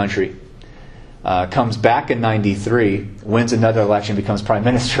flee the country. Comes back in 93, wins another election, becomes prime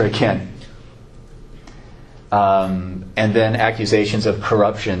minister again. And then accusations of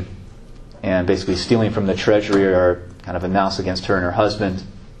corruption and basically stealing from the treasury are kind of announced against her and her husband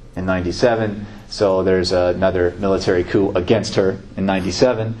in 97. So there's another military coup against her in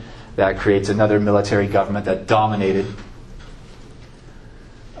 97 that creates another military government that dominated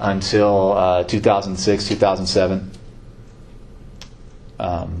until 2006, 2007,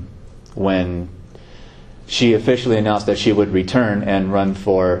 when she officially announced that she would return and run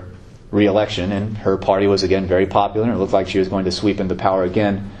for re-election, and her party was again very popular, and it looked like she was going to sweep into power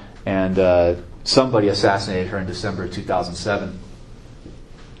again, and somebody assassinated her in December of 2007,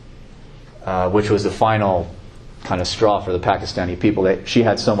 which was the final kind of straw for the Pakistani people. She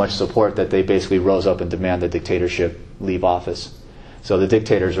had so much support that they basically rose up and demanded the dictatorship leave office. So the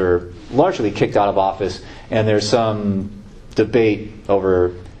dictators are largely kicked out of office, and there's some debate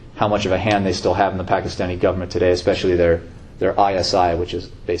over how much of a hand they still have in the Pakistani government today, especially their ISI, which is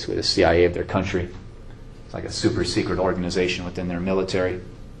basically the CIA of their country. It's like a super secret organization within their military.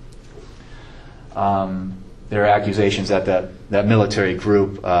 There are accusations that that military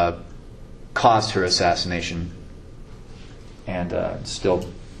group caused her assassination, and still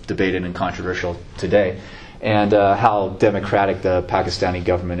debated and controversial today. And how democratic the Pakistani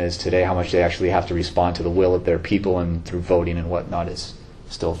government is today, how much they actually have to respond to the will of their people and through voting and whatnot is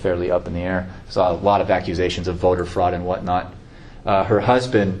still fairly up in the air. So a lot of accusations of voter fraud and whatnot. Her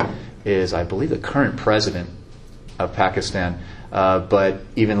husband is, I believe, the current president of Pakistan, but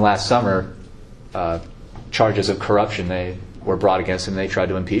even last summer, charges of corruption they were brought against him. They tried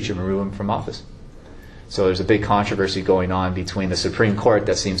to impeach him and remove him from office. So there's a big controversy going on between the Supreme Court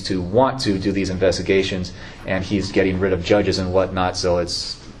that seems to want to do these investigations, and he's getting rid of judges and whatnot, so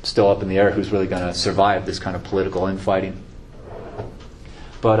it's still up in the air who's really going to survive this kind of political infighting.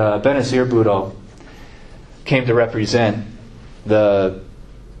 But Benazir Bhutto came to represent the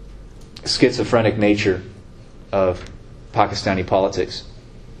schizophrenic nature of Pakistani politics,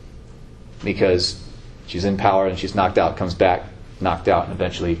 because she's in power and she's knocked out, comes back, knocked out, and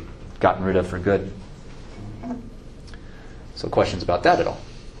eventually gotten rid of for good. So questions about that at all?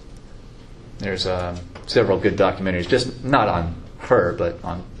 There's several good documentaries, just not on her, but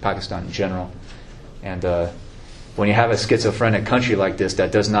on Pakistan in general. And when you have a schizophrenic country like this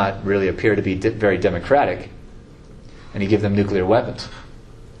that does not really appear to be very democratic, and you give them nuclear weapons,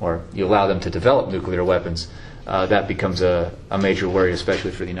 or you allow them to develop nuclear weapons, that becomes a major worry,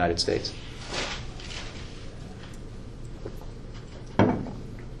 especially for the United States.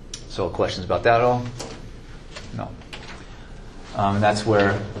 So questions about that at all? No. And that's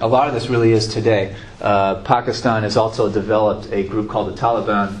where a lot of this really is today. Pakistan has also developed a group called the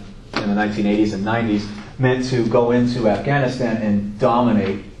Taliban in the 1980s and 90s, meant to go into Afghanistan and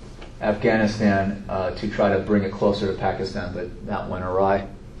dominate Afghanistan to try to bring it closer to Pakistan, but that went awry.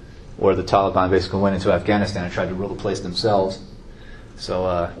 Or the Taliban basically went into Afghanistan and tried to rule the place themselves.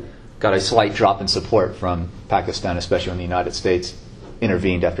 So got a slight drop in support from Pakistan, especially when the United States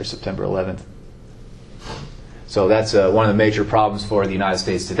intervened after September 11th. So that's one of the major problems for the United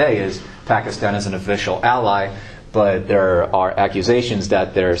States today is Pakistan is an official ally, but there are accusations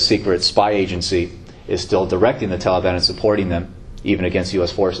that their secret spy agency is still directing the Taliban and supporting them, even against U.S.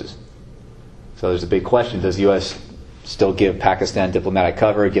 forces. So there's a big question. Does the U.S. still give Pakistan diplomatic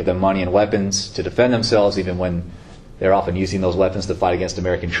cover, give them money and weapons to defend themselves, even when they're often using those weapons to fight against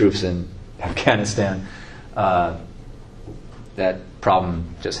American troops in Afghanistan? That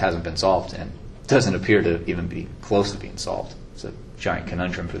problem just hasn't been solved and doesn't appear to even be close to being solved. It's a giant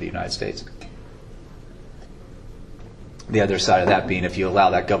conundrum for the United States. The other side of that being, if you allow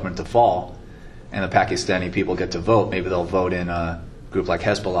that government to fall and the Pakistani people get to vote, maybe they'll vote in a group like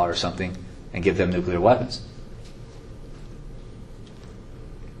Hezbollah or something and give them nuclear weapons.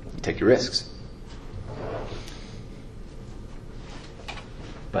 You take your risks.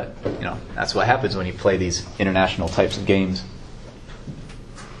 But, that's what happens when you play these international types of games.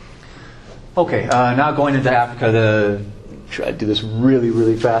 Okay, now going into Africa, try to do this really,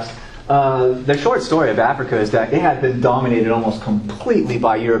 really fast. The short story of Africa is that it had been dominated almost completely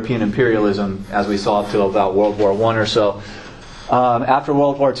by European imperialism, as we saw up to about World War I or so. After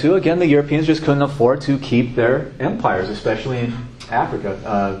World War II, again, the Europeans just couldn't afford to keep their empires, especially in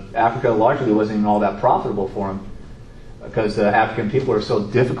Africa. Africa largely wasn't even all that profitable for them because the African people are so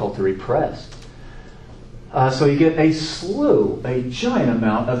difficult to repress. So you get a giant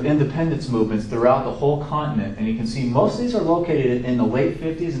amount of independence movements throughout the whole continent. And you can see most of these are located in the late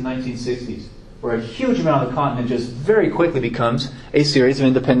 50s and 1960s, where a huge amount of the continent just very quickly becomes a series of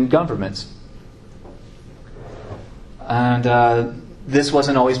independent governments. And this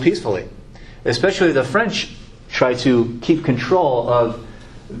wasn't always peacefully. Especially the French tried to keep control of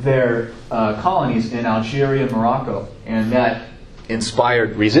their colonies in Algeria and Morocco. And that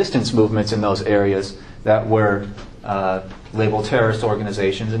inspired resistance movements in those areas that were labeled terrorist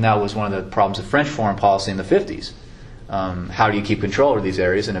organizations, and that was one of the problems of French foreign policy in the 50s. How do you keep control of these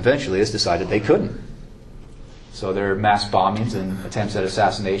areas? And eventually it's decided they couldn't. So there are mass bombings and attempts at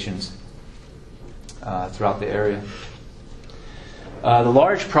assassinations throughout the area.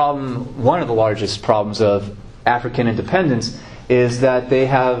 One of the largest problems of African independence is that they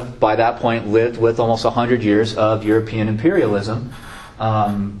have, by that point, lived with almost 100 years of European imperialism.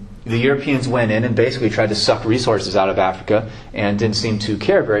 The Europeans went in and basically tried to suck resources out of Africa and didn't seem to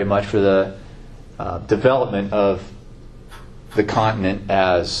care very much for the development of the continent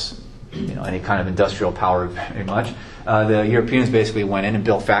as any kind of industrial power, very much. The Europeans basically went in and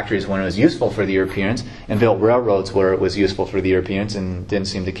built factories when it was useful for the Europeans and built railroads where it was useful for the Europeans and didn't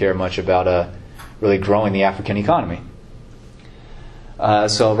seem to care much about really growing the African economy.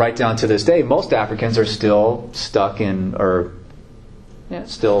 So right down to this day, most Africans are still stuck in,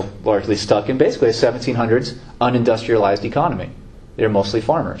 still largely stuck in basically a 1700s unindustrialized economy. They're mostly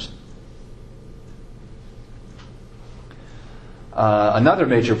farmers. Another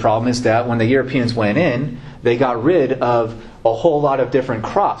major problem is that when the Europeans went in, they got rid of a whole lot of different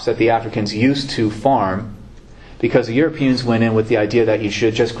crops that the Africans used to farm, because the Europeans went in with the idea that you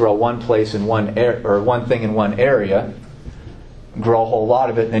should just grow one place in one thing in one area, grow a whole lot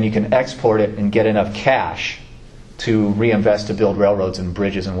of it, and then you can export it and get enough cash to reinvest to build railroads and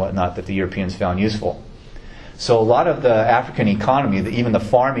bridges and whatnot that the Europeans found useful. So a lot of the African economy, even the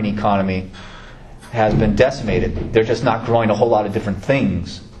farming economy, has been decimated. They're just not growing a whole lot of different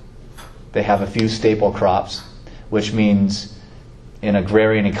things. They have a few staple crops, which means in an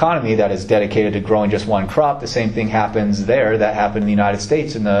agrarian economy that is dedicated to growing just one crop, the same thing happens there that happened in the United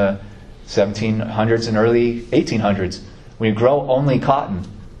States in the 1700s and early 1800s. When you grow only cotton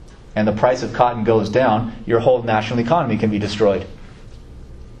and the price of cotton goes down, your whole national economy can be destroyed.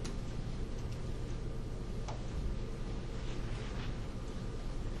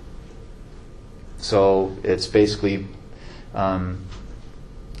 So it's basically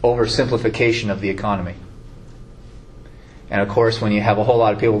oversimplification of the economy. And of course, when you have a whole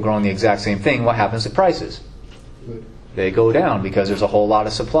lot of people growing the exact same thing, what happens to prices? They go down because there's a whole lot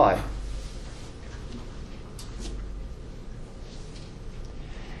of supply.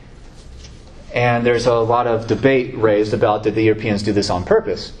 And there's a lot of debate raised about, did the Europeans do this on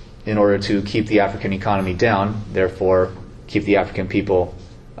purpose in order to keep the African economy down, therefore keep the African people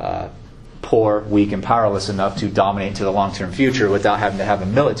poor, weak, and powerless enough to dominate into the long-term future without having to have a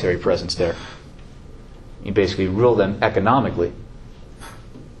military presence there. You basically rule them economically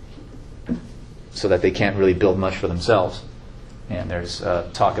so that they can't really build much for themselves. And there's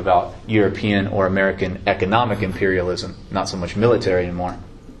talk about European or American economic imperialism, not so much military anymore.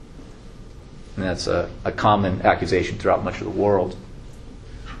 And that's a common accusation throughout much of the world.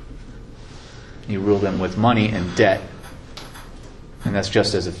 You rule them with money and debt. And that's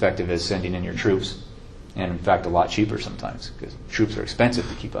just as effective as sending in your troops. And in fact, a lot cheaper sometimes, because troops are expensive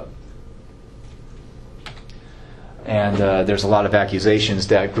to keep up. And there's a lot of accusations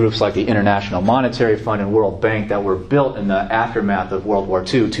that groups like the International Monetary Fund and World Bank that were built in the aftermath of World War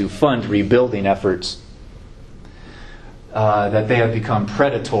II to fund rebuilding efforts, that they have become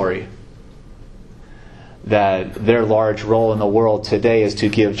predatory. That their large role in the world today is to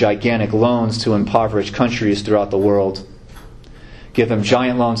give gigantic loans to impoverished countries throughout the world. Give them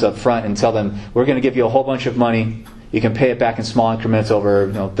giant loans up front and tell them, we're going to give you a whole bunch of money. You can pay it back in small increments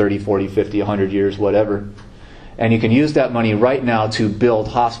over 30, 40, 50, 100 years, whatever. And you can use that money right now to build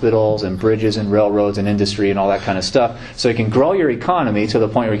hospitals and bridges and railroads and industry and all that kind of stuff. So you can grow your economy to the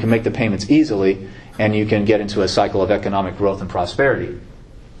point where you can make the payments easily and you can get into a cycle of economic growth and prosperity.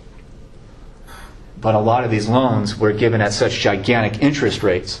 But a lot of these loans were given at such gigantic interest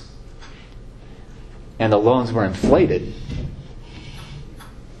rates, and the loans were inflated.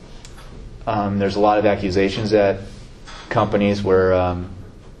 There's a lot of accusations that companies were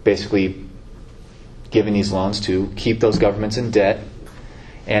basically giving these loans to keep those governments in debt.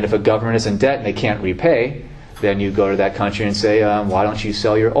 And if a government is in debt and they can't repay, then you go to that country and say, why don't you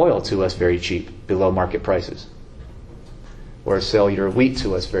sell your oil to us very cheap, below market prices? Or sell your wheat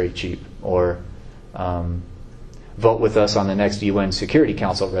to us very cheap. Or vote with us on the next UN Security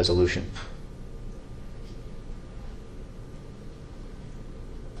Council resolution.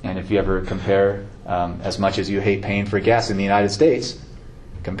 And if you ever compare, as much as you hate paying for gas in the United States,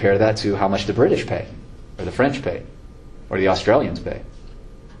 compare that to how much the British pay, or the French pay, or the Australians pay.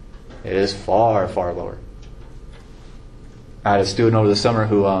 It is far, far lower. I had a student over the summer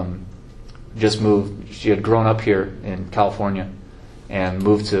who just moved. She had grown up here in California and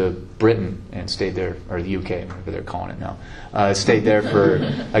moved to Britain and stayed there, or the UK, whatever they're calling it now. Stayed there for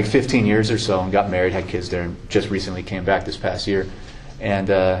like 15 years or so and got married, had kids there, and just recently came back this past year.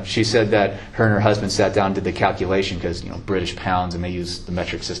 And she said that her and her husband sat down and did the calculation, because British pounds, and they use the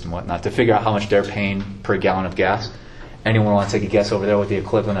metric system and whatnot, to figure out how much they're paying per gallon of gas. Anyone want to take a guess over there what the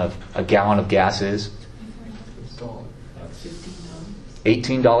equivalent of a gallon of gas is?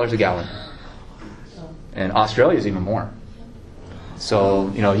 $18 a gallon. And Australia is even more. So,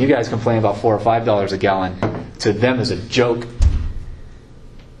 you guys complain about $4 or $5 a gallon. To them is a joke.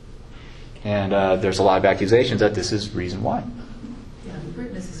 And there's a lot of accusations that this is reason why. Yeah,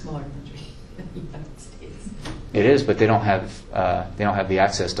 Britain is a smaller country than the United States. It is, but they don't have the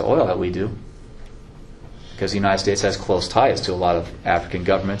access to oil that we do, because the United States has close ties to a lot of African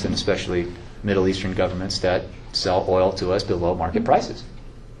governments, and especially Middle Eastern governments that sell oil to us below market prices.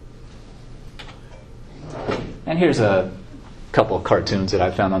 And here's a couple of cartoons that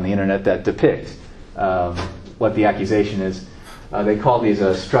I found on the internet that depict what the accusation is. They call these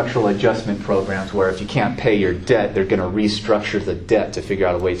structural adjustment programs, where if you can't pay your debt, they're going to restructure the debt to figure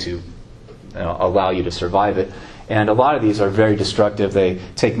out a way to allow you to survive it. And a lot of these are very destructive. They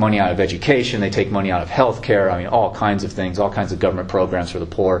take money out of education, they take money out of health care, all kinds of things, all kinds of government programs for the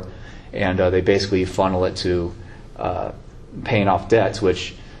poor. And they basically funnel it to paying off debts,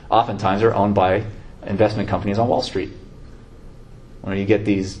 which oftentimes are owned by investment companies on Wall Street. When you get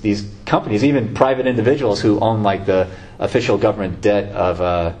these companies, even private individuals who own like the official government debt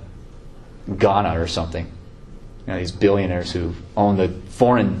of Ghana or something. These billionaires who own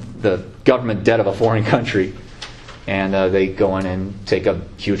the government debt of a foreign country, and they go in and take up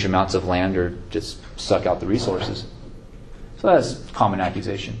huge amounts of land or just suck out the resources. So that's a common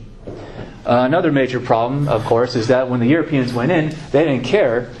accusation. Another major problem, of course, is that when the Europeans went in, they didn't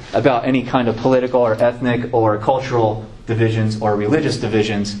care about any kind of political or ethnic or cultural divisions or religious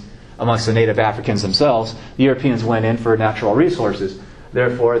divisions amongst the native Africans themselves. The Europeans went in for natural resources.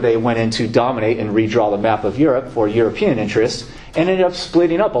 Therefore, they went in to dominate and redraw the map of Europe for European interests, and ended up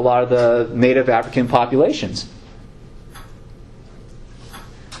splitting up a lot of the native African populations.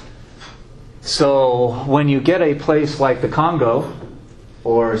 So when you get a place like the Congo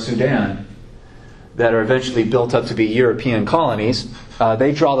or Sudan that are eventually built up to be European colonies,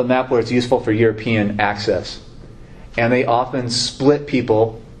 they draw the map where it's useful for European access. And they often split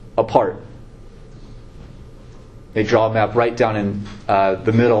people apart. They draw a map right down in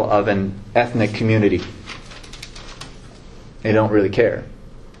the middle of an ethnic community. They don't really care.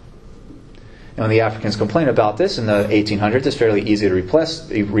 And when the Africans complain about this in the 1800s, it's fairly easy to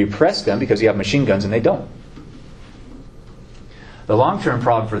repress them, because you have machine guns and they don't. The long-term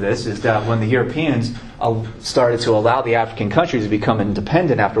problem for this is that when the Europeans started to allow the African countries to become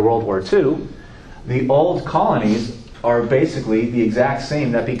independent after World War II, the old colonies are basically the exact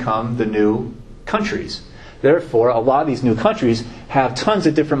same that become the new countries. Therefore, a lot of these new countries have tons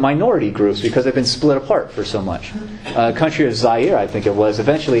of different minority groups because they've been split apart for so much. The country of Zaire, I think it was,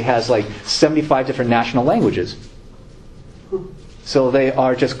 eventually has like 75 different national languages. So they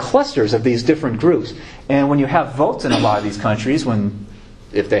are just clusters of these different groups. And when you have votes in a lot of these countries,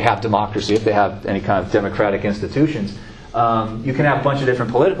 if they have democracy, if they have any kind of democratic institutions, you can have a bunch of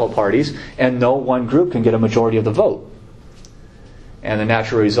different political parties, and no one group can get a majority of the vote. And the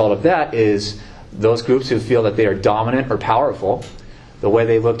natural result of that is those groups who feel that they are dominant or powerful, the way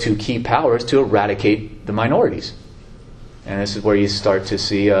they look to keep power is to eradicate the minorities. And this is where you start to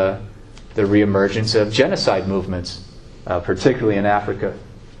see the reemergence of genocide movements, particularly in Africa,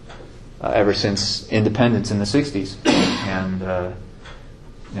 ever since independence in the 60s. And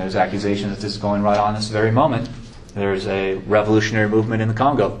there's accusations that this is going right on this very moment. There's a revolutionary movement in the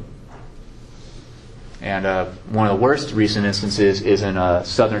Congo. And one of the worst recent instances is in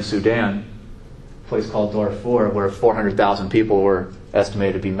southern Sudan, a place called Darfur, where 400,000 people were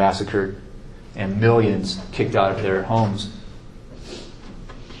estimated to be massacred and millions kicked out of their homes.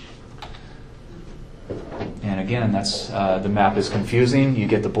 And again, that's the map is confusing. You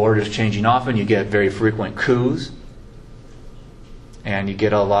get the borders changing often. You get very frequent coups. And you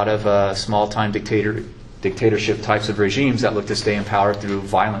get a lot of small-time dictatorship types of regimes that look to stay in power through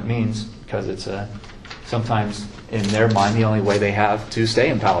violent means, because it's sometimes, in their mind, the only way they have to stay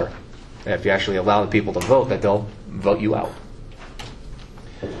in power. If you actually allow the people to vote, that they'll vote you out.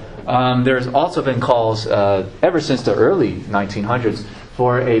 There's also been calls, ever since the early 1900s,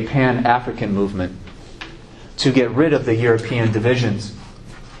 for a Pan-African movement to get rid of the European divisions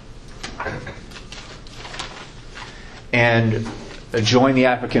and join the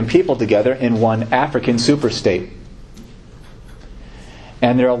African people together in one African superstate.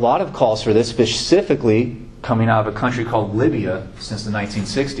 And there are a lot of calls for this, specifically coming out of a country called Libya since the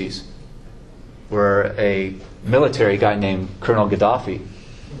 1960s. where a military guy named Colonel Gaddafi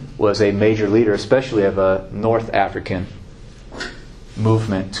was a major leader, especially of a North African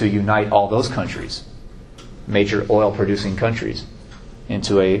movement to unite all those countries, major oil-producing countries,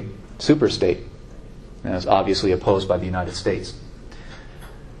 into a superstate. And it was obviously opposed by the United States.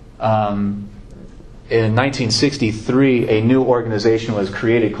 In 1963, a new organization was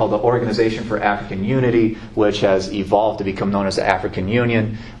created called the Organization for African Unity, which has evolved to become known as the African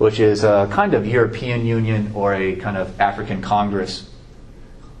Union, which is a kind of European Union or a kind of African Congress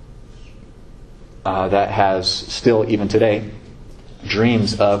that has still, even today,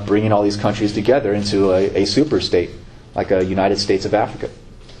 dreams of bringing all these countries together into a super state, like a United States of Africa.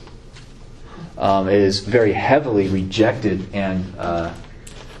 It is very heavily rejected and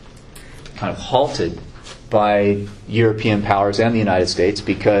kind of halted by European powers and the United States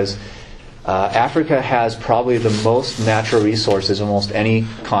because Africa has probably the most natural resources of almost any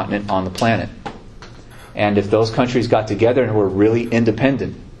continent on the planet. And if those countries got together and were really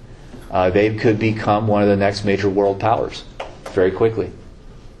independent, they could become one of the next major world powers very quickly.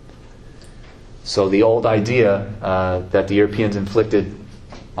 So the old idea that the Europeans inflicted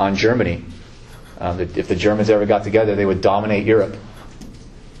on Germany, that if the Germans ever got together, they would dominate Europe.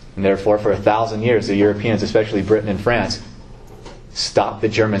 And therefore, for 1,000 years, the Europeans, especially Britain and France, stopped the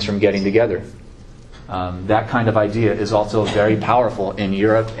Germans from getting together. That kind of idea is also very powerful in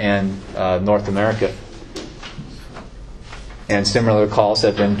Europe and North America. And similar calls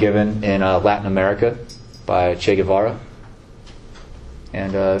have been given in Latin America by Che Guevara.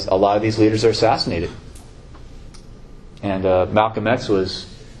 And a lot of these leaders are assassinated. And Malcolm X was,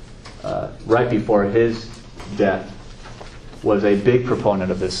 right before his death, was a big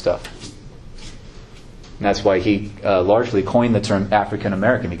proponent of this stuff. And that's why he largely coined the term African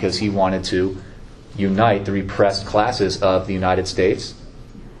American, because he wanted to unite the repressed classes of the United States,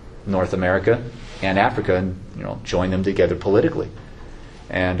 North America, and Africa, and join them together politically.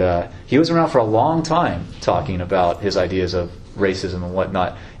 And he was around for a long time talking about his ideas of racism and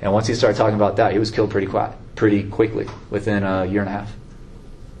whatnot. And once he started talking about that, he was killed pretty quickly, within a year and a half.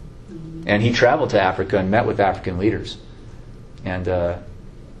 And he traveled to Africa and met with African leaders, and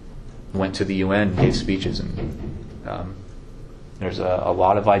went to the UN and gave speeches. And there's a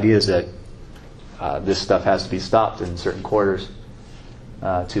lot of ideas that this stuff has to be stopped in certain quarters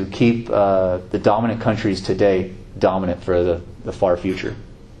to keep the dominant countries today dominant for the far future.